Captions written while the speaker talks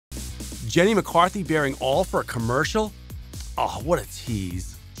Jenny McCarthy bearing all for a commercial? Oh, what a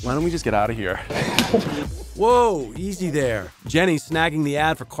tease. Why don't we just get out of here? Whoa, easy there. Jenny snagging the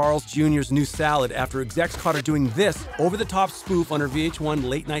ad for Carl's Jr.'s new salad after execs caught her doing this over-the-top spoof on her VH1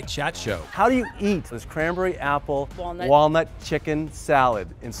 late-night chat show. How do you eat this cranberry apple walnut chicken salad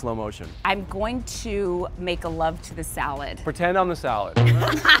in slow motion? I'm going to make a love to the salad. Pretend I'm the salad.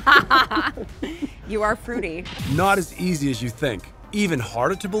 You are fruity. Not as easy as you think. Even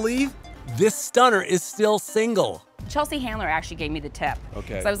harder to believe, this stunner is still single. Chelsea Handler actually gave me the tip.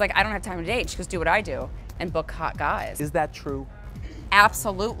 Okay. So I was like, I don't have time to date. She goes, do what I do and book hot guys. Is that true?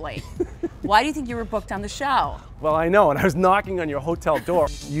 Absolutely. Why do you think you were booked on the show? Well, I know, and I was knocking on your hotel door.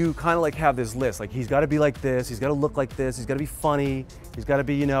 You kind of like have this list, like he's got to be like this, he's got to look like this, he's got to be funny, he's got to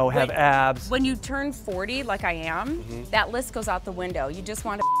be, you know, have abs. When you turn 40, like I am, that list goes out the window. You just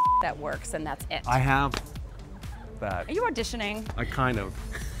want a that works, and that's it. I have that. Are you auditioning? I kind of.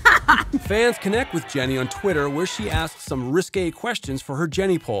 Fans connect with Jenny on Twitter, where she asks some risque questions for her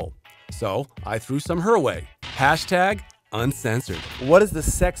Jenny poll. So I threw some her way. Hashtag uncensored. What is the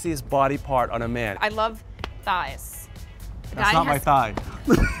sexiest body part on a man? I love thighs. That's not my thigh.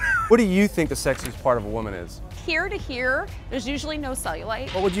 What do you think the sexiest part of a woman is? Here to here, there's usually no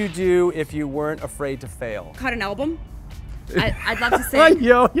cellulite. What would you do if you weren't afraid to fail? Cut an album. I'd love to sing.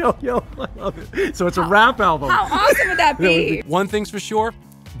 Yo, I love it. So it's a rap album. How awesome would that be? One thing's for sure,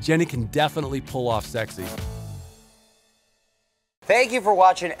 Jenny can definitely pull off sexy. Thank you for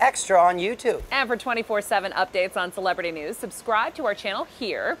watching Extra on YouTube. And for 24/7 updates on celebrity news, subscribe to our channel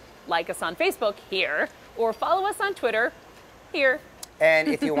here, like us on Facebook here, or follow us on Twitter here. And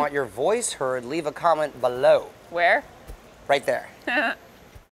if you want your voice heard, leave a comment below. Where? Right there.